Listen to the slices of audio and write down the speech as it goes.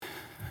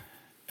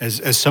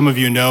As some of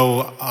you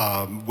know,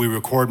 we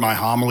record my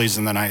homilies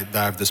and then I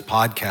have this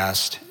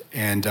podcast.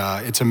 And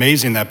it's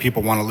amazing that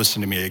people want to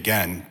listen to me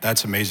again.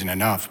 That's amazing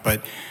enough.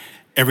 But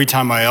every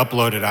time I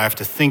upload it, I have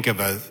to think of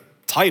a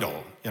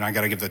title. I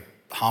got to give the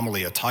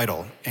homily a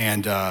title.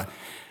 And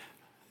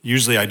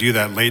usually I do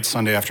that late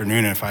Sunday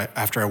afternoon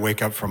after I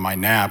wake up from my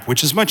nap,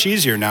 which is much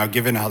easier now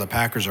given how the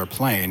Packers are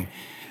playing.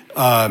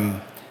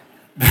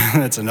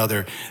 That's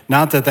another,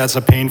 not that that's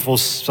a painful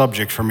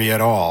subject for me at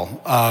all.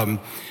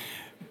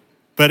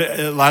 But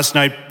last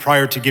night,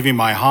 prior to giving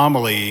my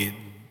homily,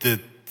 the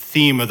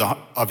theme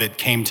of it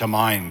came to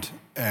mind.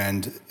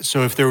 And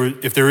so if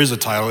there is a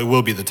title, it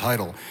will be the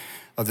title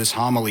of this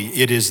homily.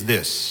 It is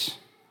this: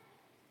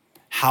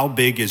 how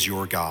big is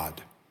your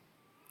God?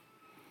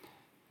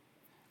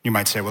 You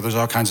might say, well, there's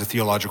all kinds of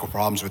theological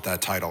problems with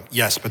that title.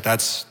 Yes, but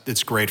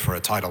it's great for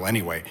a title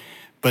anyway.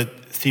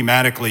 But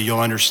thematically, you'll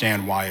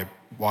understand why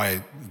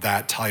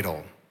that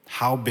title,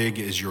 how big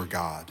is your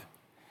God?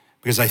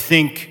 Because I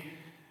think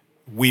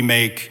we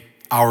make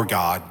our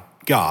God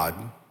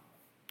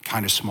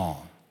kind of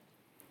small,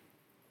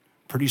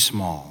 pretty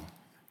small.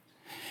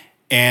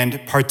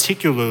 And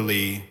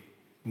particularly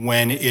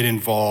when it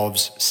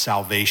involves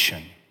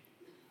salvation.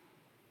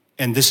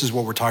 And this is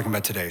what we're talking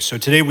about today. So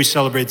today we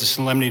celebrate the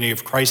solemnity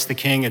of Christ the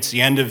King. It's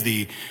the end of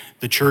the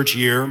church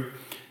year.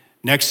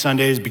 Next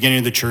Sunday is the beginning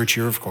of the church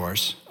year, of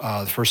course,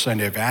 the first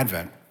Sunday of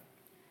Advent.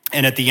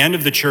 And at the end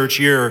of the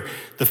church year,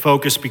 the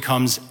focus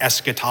becomes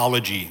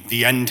eschatology,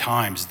 the end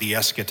times, the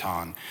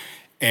eschaton.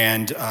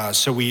 And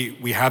so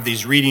we have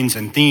these readings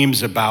and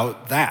themes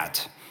about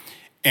that.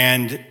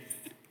 And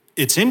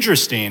it's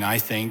interesting, I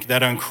think,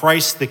 that on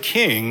Christ the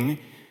King,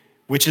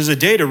 which is a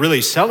day to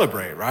really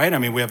celebrate, right? I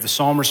mean, we have the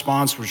psalm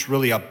response, which is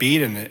really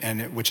upbeat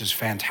and which is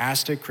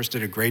fantastic. Chris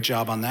did a great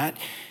job on that.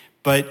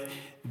 But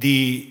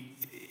we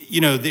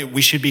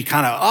should be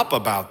kind of up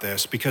about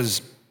this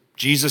because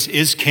Jesus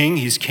is king.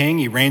 He's king.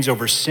 He reigns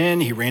over sin.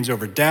 He reigns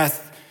over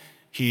death.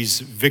 He's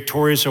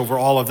victorious over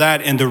all of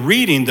that. And the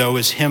reading, though,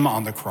 is him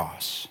on the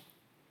cross.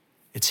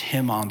 It's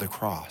him on the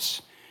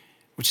cross,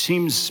 which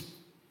seems,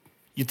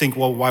 you'd think,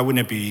 well, why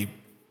wouldn't it be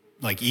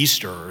like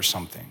Easter or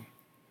something?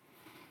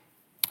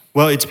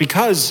 Well, it's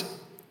because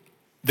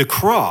the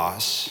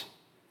cross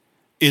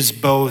is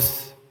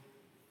both,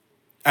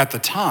 at the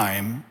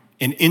time,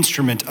 an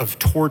instrument of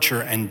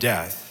torture and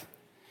death,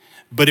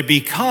 but it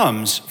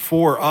becomes,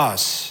 for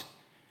us,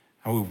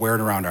 and we wear it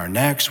around our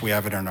necks. We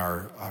have it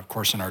of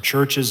course, in our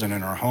churches and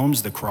in our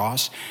homes, the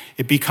cross.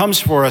 It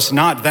becomes for us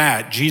not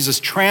that. Jesus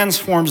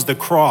transforms the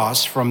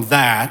cross from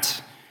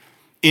that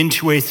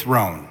into a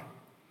throne,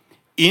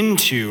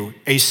 into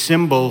a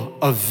symbol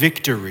of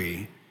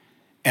victory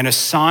and a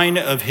sign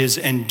of his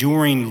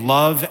enduring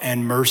love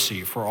and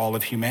mercy for all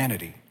of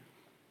humanity.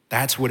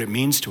 That's what it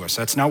means to us.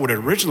 That's not what it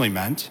originally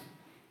meant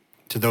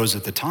to those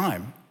at the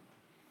time,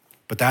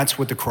 but that's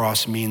what the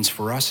cross means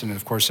for us, and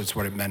of course, it's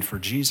what it meant for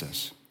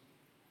Jesus.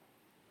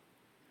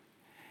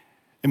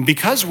 And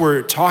because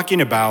we're talking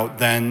about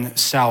then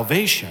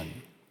salvation,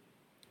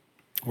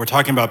 we're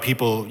talking about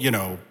people,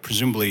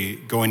 presumably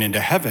going into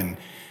heaven.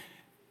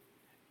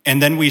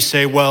 And then we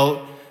say,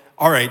 well,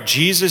 all right,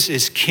 Jesus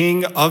is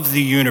King of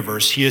the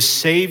universe. He is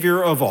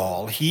Savior of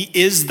all. He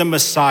is the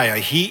Messiah.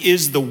 He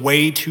is the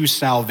way to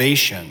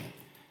salvation.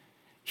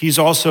 He's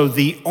also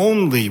the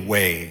only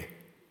way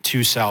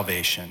to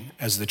salvation,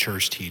 as the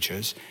church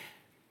teaches.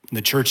 And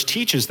the church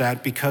teaches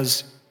that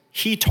because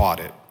he taught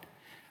it.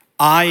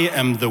 I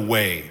am the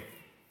way,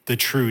 the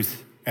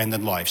truth, and the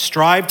life.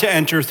 Strive to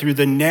enter through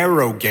the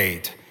narrow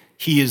gate.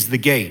 He is the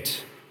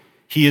gate.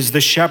 He is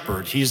the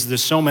shepherd. He's the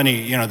so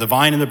many, the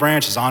vine and the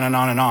branches, on and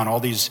on and on,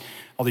 all these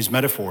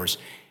metaphors.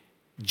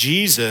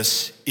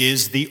 Jesus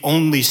is the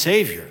only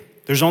Savior.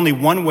 There's only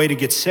one way to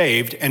get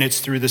saved, and it's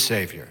through the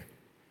Savior.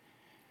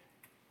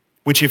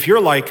 Which, if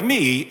you're like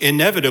me,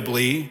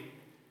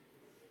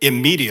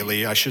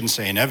 immediately,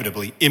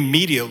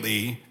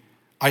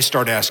 I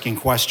start asking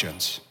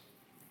questions.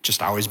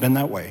 Just always been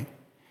that way.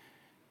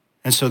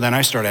 And so then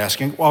I start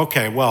asking,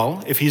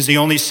 if he's the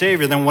only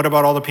Savior, then what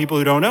about all the people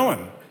who don't know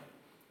him?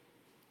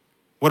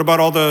 What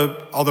about all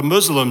the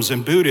Muslims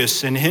and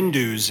Buddhists and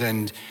Hindus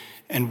and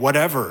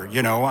whatever,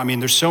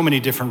 there's so many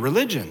different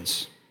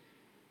religions.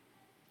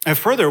 And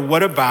further,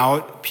 what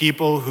about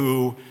people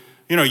who,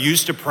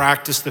 used to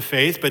practice the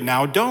faith but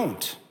now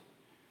don't?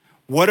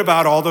 What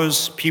about all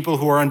those people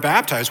who are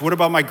unbaptized? What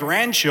about my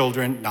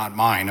grandchildren, not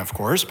mine, of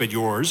course, but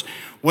yours?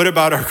 What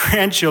about our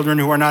grandchildren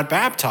who are not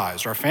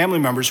baptized, our family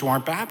members who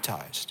aren't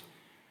baptized?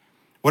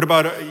 What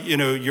about,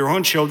 your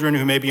own children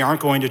who maybe aren't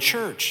going to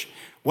church?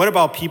 What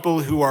about people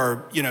who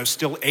are,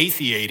 still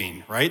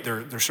atheating, right?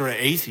 They're sort of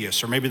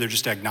atheists, or maybe they're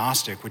just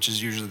agnostic, which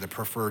is usually the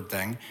preferred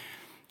thing,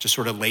 just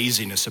sort of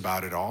laziness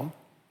about it all.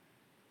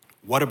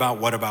 What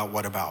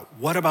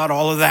about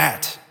all of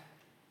that?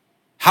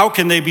 How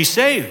can they be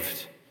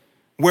saved?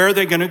 Where are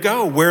they going to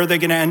go? Where are they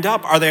going to end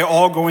up? Are they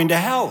all going to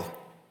hell?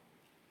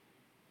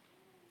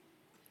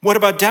 What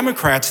about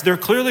Democrats? They're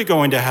clearly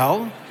going to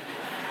hell.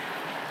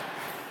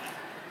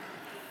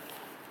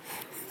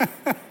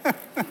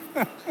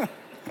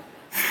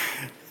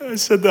 I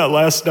said that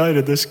last night,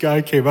 and this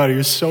guy came out. He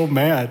was so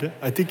mad.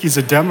 I think he's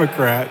a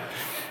Democrat.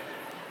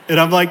 And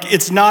I'm like,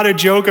 it's not a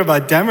joke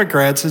about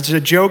Democrats. It's a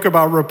joke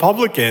about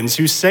Republicans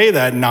who say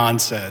that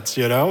nonsense,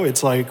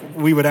 It's like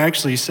we would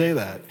actually say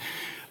that.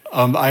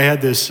 I had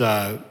this,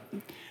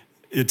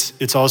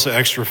 it's also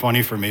extra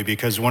funny for me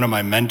because one of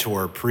my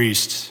mentor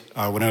priests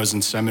when I was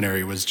in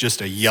seminary was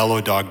just a yellow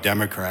dog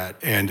Democrat.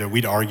 And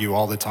we'd argue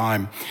all the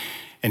time.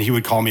 And he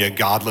would call me a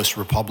godless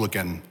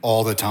Republican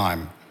all the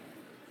time,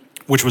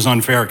 which was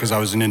unfair because I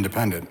was an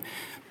independent.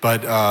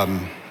 But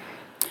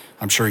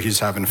I'm sure he's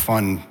having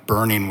fun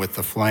burning with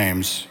the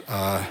flames.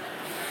 And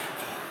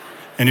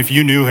if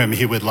you knew him,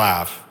 he would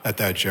laugh at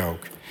that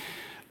joke.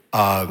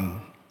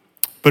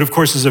 But of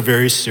course, it's a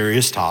very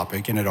serious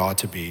topic, and it ought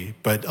to be.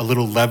 But a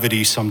little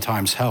levity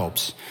sometimes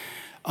helps.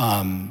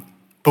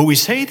 But we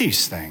say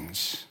these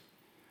things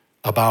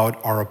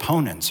about our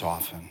opponents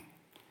often.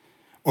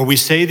 Or we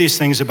say these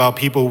things about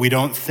people we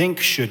don't think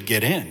should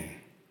get in.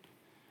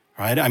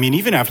 Right? I mean,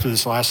 even after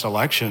this last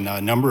election,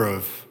 a number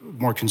of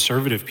more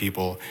conservative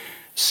people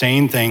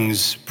saying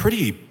things,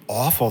 pretty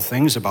awful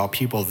things about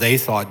people they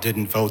thought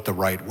didn't vote the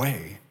right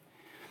way.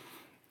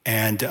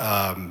 And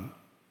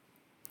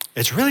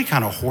it's really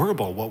kind of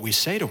horrible what we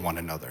say to one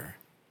another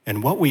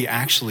and what we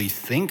actually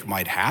think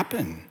might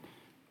happen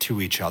to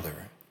each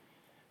other.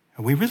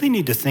 And we really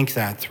need to think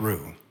that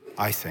through,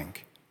 I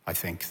think.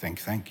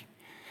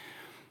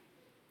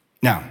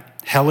 Now,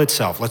 hell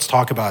itself, let's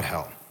talk about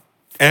hell.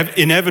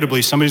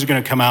 Inevitably, somebody's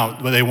going to come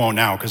out, well, they won't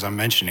now because I'm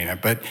mentioning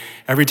it, but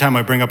every time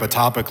I bring up a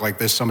topic like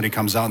this, somebody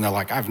comes out and they're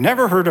like, I've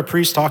never heard a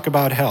priest talk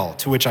about hell,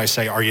 to which I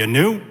say, are you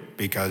new?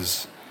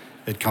 Because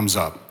it comes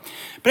up.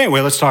 But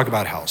anyway, let's talk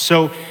about hell.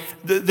 So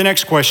the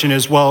next question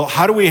is, well,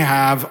 how do we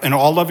have an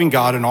all-loving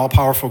God, an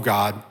all-powerful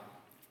God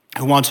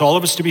who wants all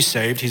of us to be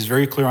saved? He's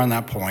very clear on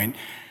that point.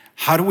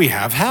 How do we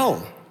have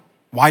hell?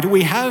 Why do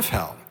we have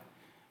hell?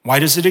 Why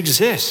does it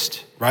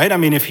exist, right? I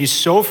mean, if he's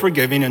so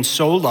forgiving and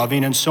so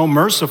loving and so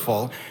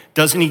merciful,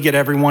 doesn't he get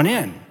everyone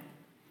in?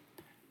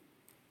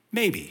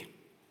 Maybe.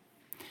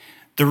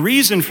 The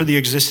reason for the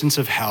existence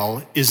of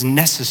hell is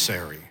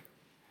necessary.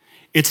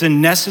 It's a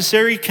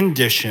necessary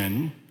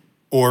condition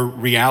or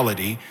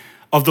reality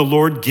of the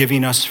Lord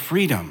giving us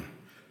freedom.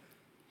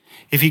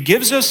 If he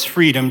gives us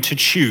freedom to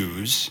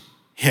choose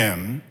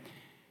him,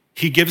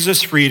 he gives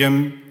us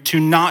freedom to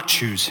not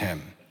choose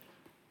him.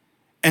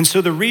 And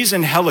so the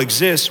reason hell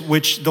exists,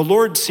 which the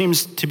Lord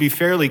seems to be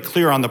fairly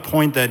clear on the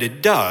point that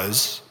it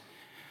does,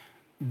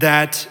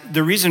 that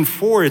the reason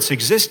for its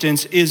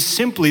existence is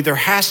simply there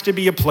has to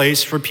be a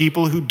place for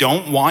people who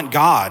don't want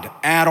God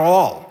at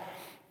all,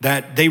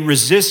 that they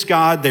resist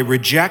God, they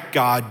reject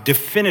God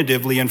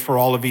definitively and for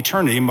all of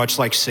eternity, much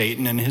like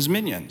Satan and his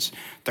minions.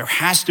 There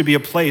has to be a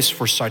place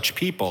for such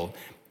people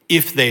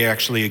if they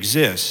actually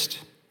exist.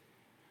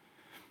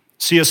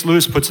 C.S.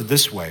 Lewis puts it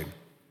this way: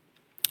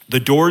 the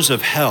doors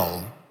of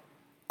hell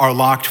are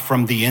locked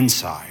from the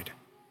inside.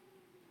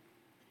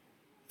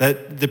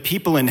 That the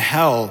people in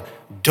hell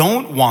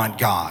don't want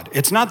God.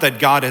 It's not that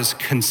God has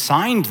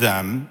consigned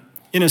them,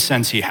 in a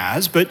sense he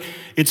has, but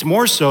it's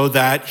more so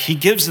that he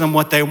gives them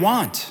what they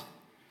want.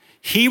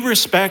 He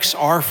respects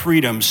our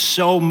freedom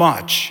so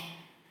much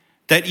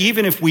that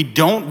even if we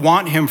don't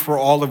want him for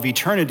all of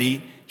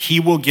eternity, he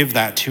will give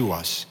that to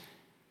us.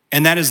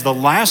 And that is the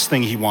last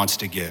thing he wants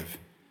to give.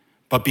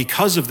 But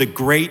because of the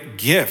great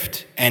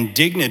gift and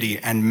dignity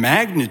and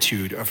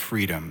magnitude of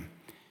freedom,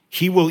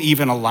 he will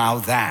even allow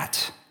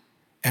that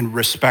and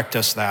respect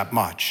us that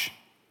much.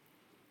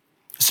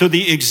 So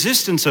the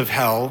existence of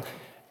hell,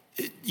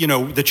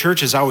 the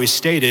church has always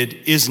stated,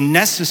 is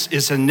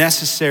a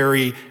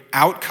necessary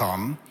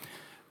outcome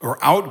or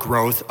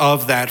outgrowth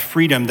of that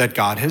freedom that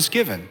God has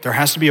given. There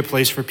has to be a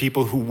place for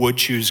people who would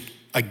choose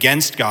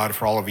against God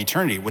for all of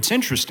eternity. What's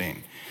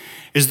interesting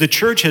is the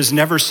church has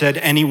never said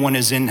anyone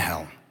is in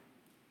hell.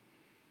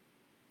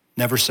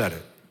 Never said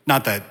it.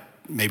 Not that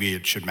maybe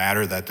it should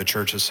matter that the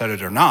church has said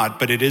it or not,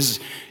 but it is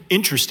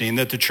interesting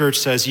that the church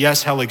says,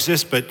 yes, hell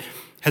exists, but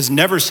has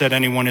never said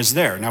anyone is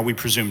there. Now, we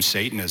presume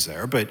Satan is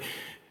there, but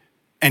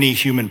any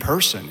human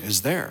person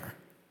is there.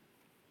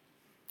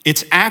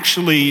 It's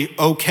actually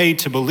okay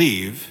to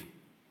believe,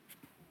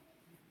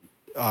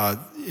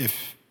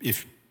 if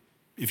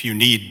you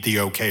need the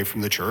okay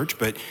from the church,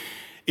 but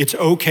it's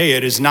okay.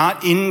 It is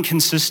not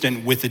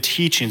inconsistent with the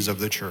teachings of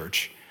the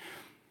church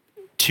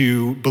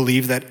to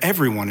believe that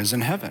everyone is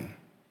in heaven.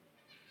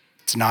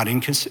 It's not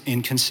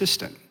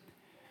inconsistent.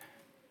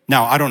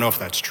 Now, I don't know if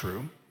that's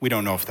true. We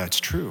don't know if that's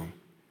true.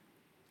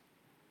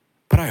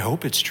 But I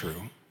hope it's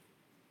true.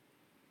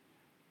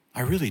 I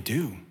really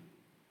do.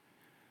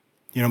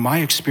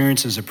 My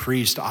experience as a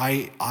priest,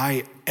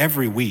 I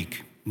every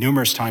week,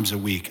 numerous times a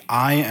week,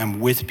 I am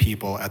with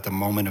people at the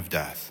moment of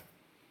death.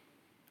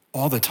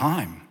 All the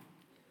time.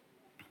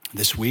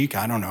 This week,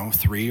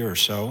 3 or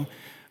so,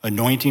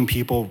 anointing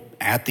people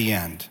at the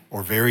end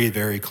or very,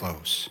 very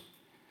close.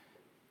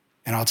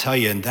 And I'll tell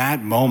you, in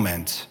that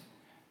moment,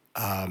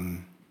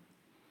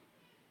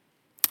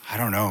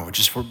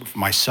 just for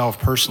myself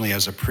personally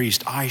as a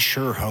priest, I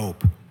sure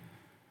hope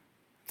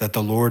that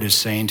the Lord is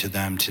saying to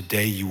them,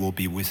 today you will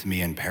be with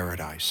me in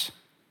paradise.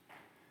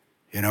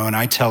 And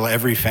I tell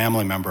every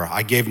family member,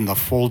 I gave them the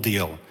full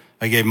deal.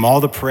 I gave them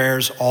all the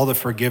prayers, all the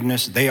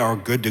forgiveness. They are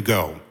good to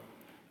go.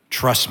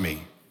 Trust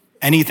me.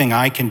 Anything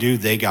I can do,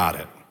 they got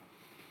it.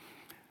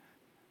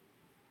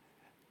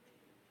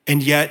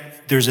 And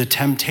yet there's a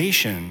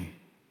temptation,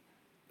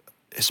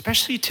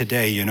 especially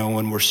today,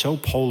 when we're so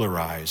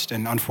polarized.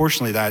 And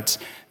unfortunately, that's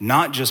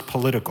not just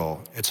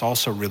political, it's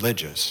also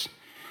religious.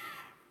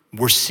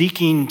 We're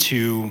seeking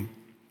to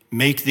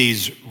make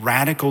these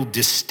radical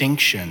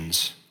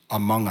distinctions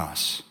among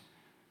us.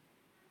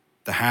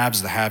 The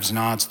haves, the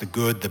have-nots, the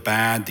good, the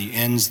bad, the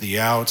ins, the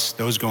outs,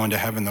 those going to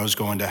heaven, those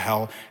going to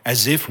hell,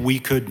 as if we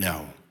could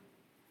know.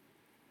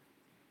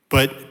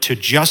 But to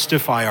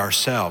justify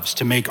ourselves,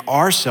 to make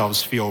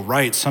ourselves feel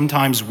right,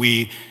 sometimes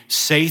we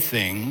say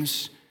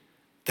things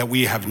that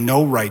we have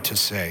no right to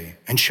say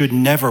and should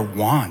never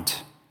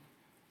want.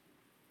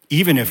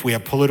 Even if we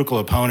have political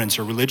opponents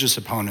or religious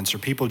opponents or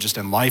people just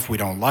in life we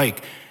don't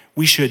like,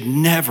 we should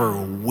never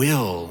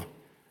will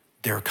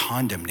their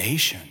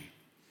condemnation.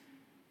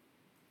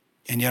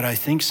 And yet I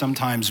think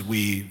sometimes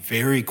we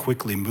very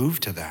quickly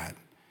move to that.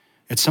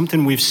 It's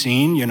something we've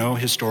seen,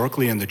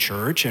 historically in the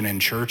church and in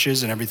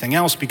churches and everything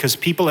else, because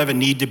people have a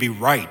need to be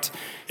right.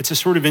 It's a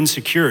sort of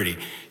insecurity.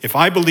 If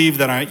I believe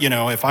that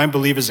if I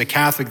believe as a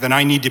Catholic, then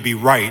I need to be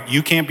right.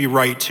 You can't be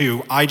right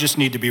too. I just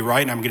need to be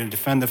right, and I'm going to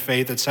defend the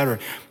faith, etc.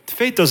 The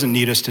faith doesn't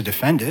need us to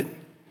defend it.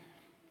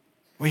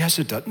 Well, yes,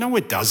 it does. No,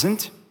 it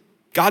doesn't.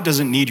 God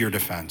doesn't need your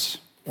defense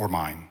or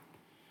mine.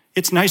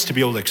 It's nice to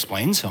be able to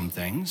explain some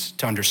things,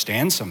 to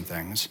understand some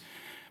things.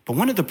 But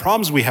one of the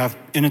problems we have,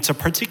 and it's a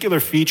particular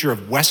feature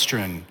of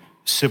Western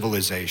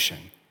civilization,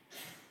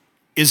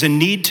 is a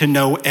need to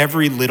know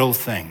every little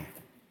thing.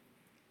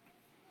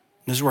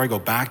 This is where I go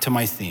back to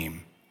my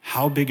theme.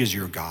 How big is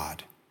your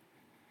God?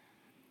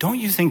 Don't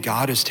you think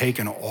God has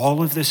taken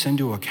all of this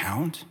into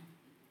account?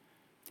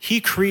 He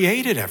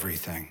created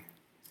everything.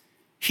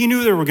 He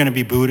knew there were going to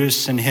be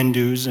Buddhists and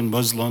Hindus and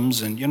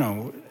Muslims and,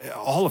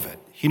 all of it.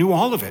 He knew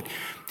all of it.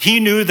 He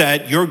knew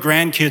that your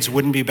grandkids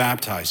wouldn't be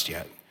baptized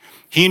yet.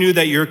 He knew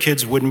that your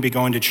kids wouldn't be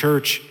going to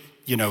church,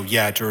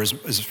 yet or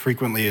as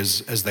frequently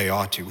as they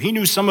ought to. He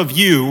knew some of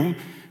you,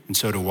 and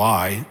so do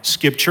I,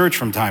 skip church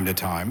from time to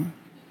time.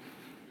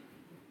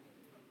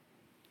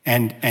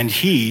 And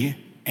he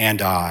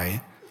and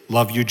I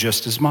love you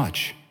just as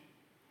much.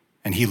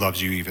 And he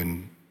loves you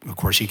even, of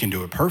course, he can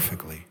do it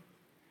perfectly.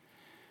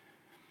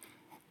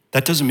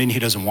 That doesn't mean he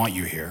doesn't want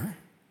you here,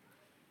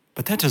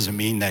 but that doesn't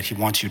mean that he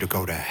wants you to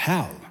go to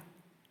hell.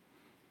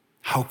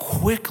 How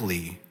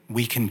quickly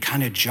we can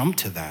kind of jump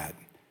to that.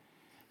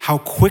 How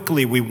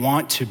quickly we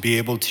want to be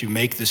able to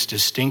make this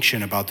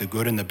distinction about the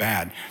good and the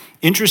bad.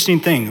 Interesting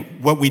thing,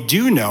 what we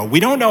do know,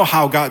 we don't know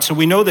how God, so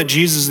we know that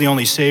Jesus is the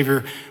only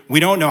Savior. We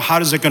don't know how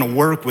is it going to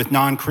work with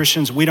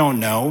non-Christians. We don't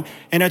know,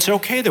 and it's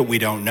okay that we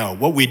don't know.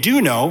 What we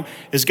do know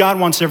is God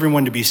wants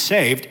everyone to be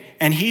saved,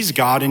 and he's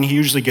God, and he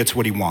usually gets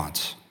what he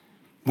wants.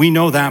 We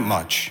know that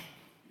much.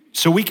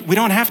 So we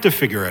don't have to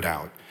figure it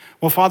out.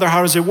 Well, Father,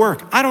 how does it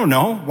work? I don't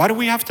know. Why do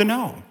we have to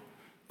know?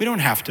 We don't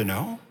have to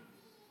know.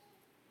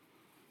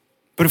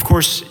 But of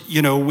course,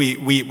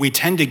 we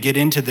tend to get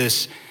into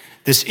this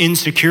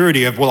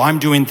insecurity of, well, I'm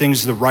doing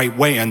things the right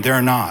way and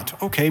they're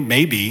not. Okay,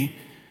 maybe.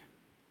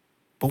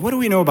 But what do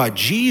we know about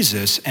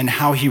Jesus and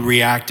how he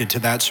reacted to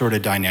that sort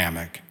of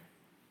dynamic?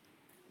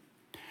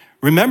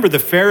 Remember, the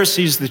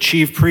Pharisees, the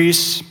chief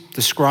priests,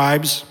 the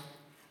scribes,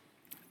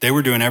 they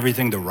were doing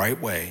everything the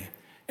right way,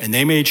 and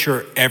they made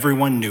sure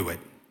everyone knew it.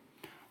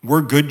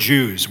 We're good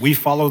Jews. We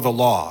follow the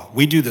law.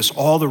 We do this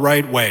all the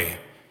right way.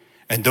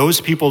 And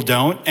those people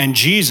don't. And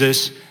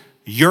Jesus,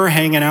 you're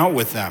hanging out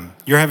with them.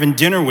 You're having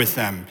dinner with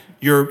them.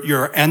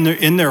 You're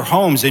in their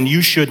homes, and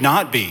you should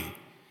not be.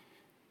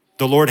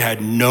 The Lord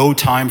had no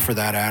time for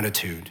that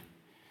attitude.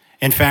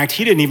 In fact,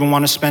 he didn't even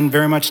want to spend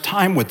very much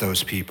time with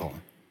those people.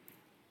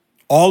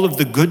 All of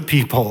the good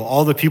people,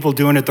 all the people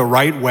doing it the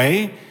right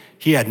way,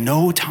 he had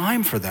no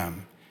time for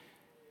them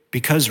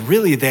because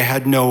really they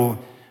had no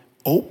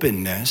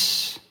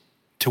openness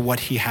to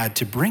what he had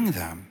to bring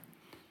them.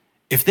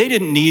 If they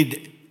didn't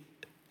need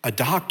a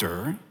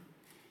doctor,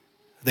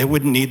 they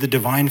wouldn't need the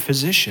divine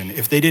physician.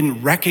 If they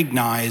didn't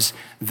recognize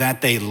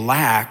that they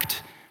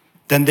lacked,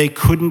 then they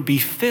couldn't be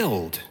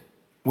filled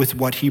with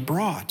what he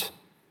brought.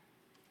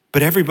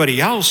 But everybody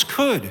else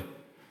could,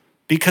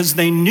 because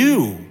they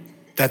knew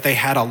that they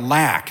had a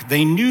lack.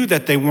 They knew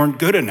that they weren't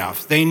good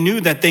enough. They knew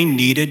that they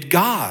needed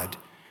God.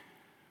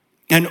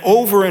 And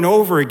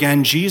over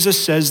again,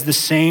 Jesus says the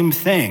same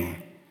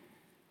thing.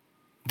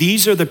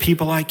 These are the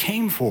people I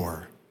came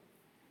for.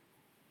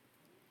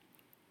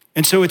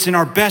 And so it's in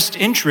our best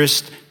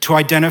interest to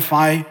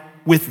identify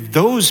with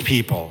those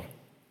people.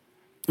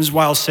 This is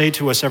why I'll say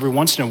to us every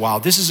once in a while,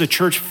 this is a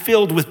church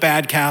filled with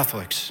bad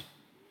Catholics.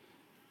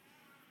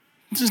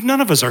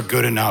 None of us are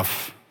good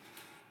enough.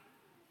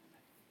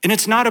 And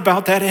it's not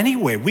about that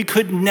anyway. We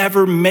could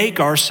never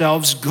make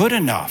ourselves good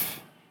enough.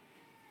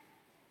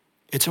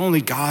 It's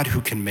only God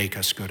who can make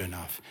us good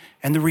enough.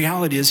 And the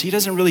reality is, he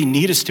doesn't really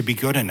need us to be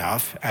good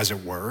enough, as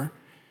it were.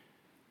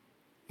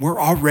 We're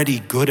already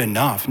good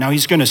enough. Now,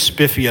 he's going to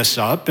spiffy us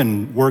up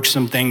and work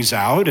some things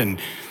out and,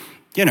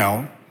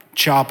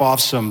 chop off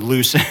some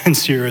loose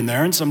ends here and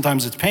there, and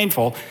sometimes it's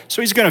painful.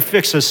 So he's going to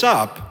fix us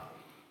up.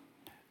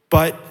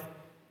 But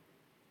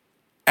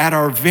at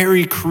our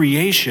very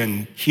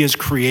creation, he has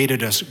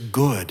created us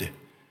good.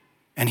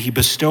 And he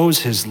bestows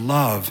his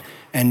love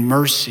and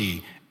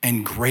mercy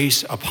and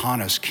grace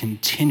upon us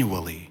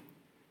continually.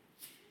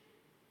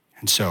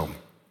 And so,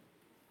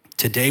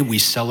 today we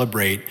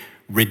celebrate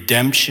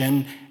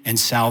redemption and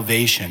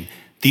salvation.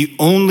 The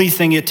only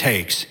thing it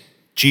takes,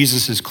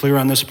 Jesus is clear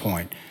on this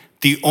point,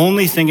 the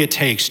only thing it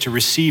takes to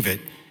receive it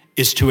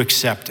is to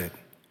accept it,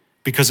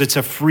 because it's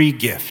a free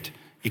gift.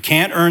 You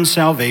can't earn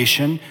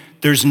salvation.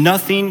 There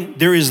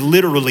is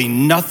literally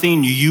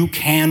nothing you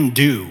can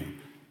do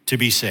to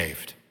be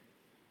saved,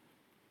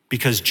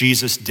 because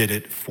Jesus did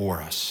it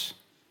for us.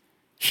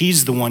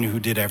 He's the one who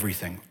did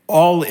everything.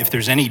 If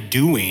there's any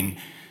doing,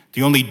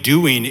 the only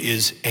doing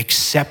is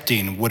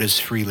accepting what is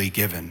freely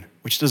given,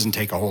 which doesn't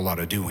take a whole lot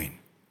of doing.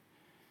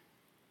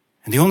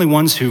 And the only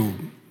ones who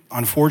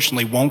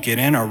unfortunately won't get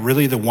in are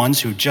really the ones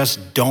who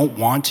just don't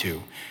want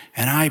to.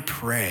 And I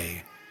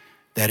pray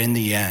that in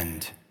the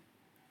end,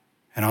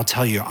 and I'll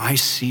tell you, I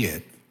see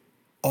it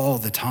all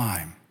the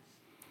time,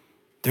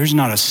 there's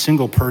not a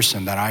single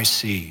person that I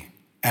see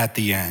at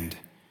the end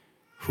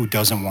who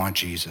doesn't want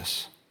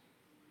Jesus.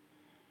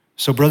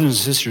 So brothers and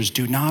sisters,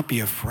 do not be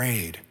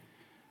afraid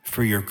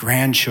for your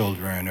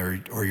grandchildren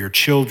or your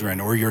children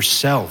or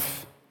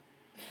yourself.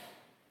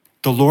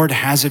 The Lord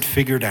has it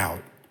figured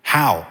out.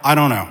 How? I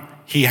don't know.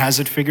 He has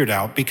it figured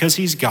out because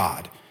he's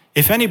God.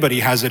 If anybody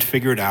has it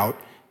figured out,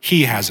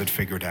 he has it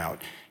figured out.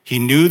 He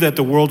knew that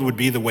the world would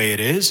be the way it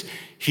is.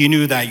 He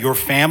knew that your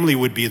family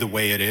would be the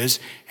way it is.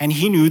 And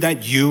he knew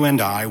that you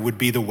and I would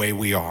be the way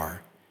we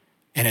are.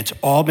 And it's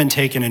all been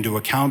taken into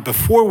account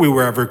before we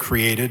were ever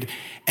created.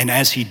 And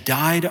as he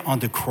died on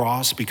the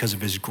cross because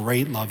of his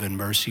great love and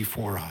mercy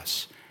for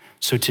us.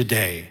 So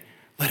today,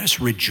 let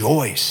us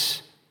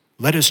rejoice.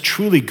 Let us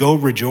truly go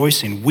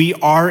rejoicing. We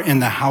are in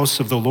the house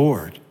of the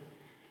Lord.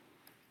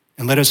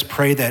 And let us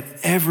pray that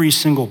every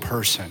single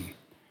person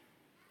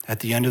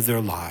at the end of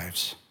their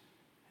lives,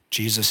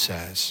 Jesus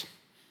says,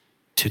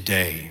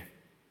 today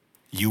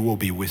you will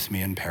be with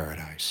me in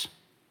paradise.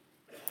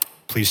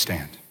 Please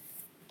stand.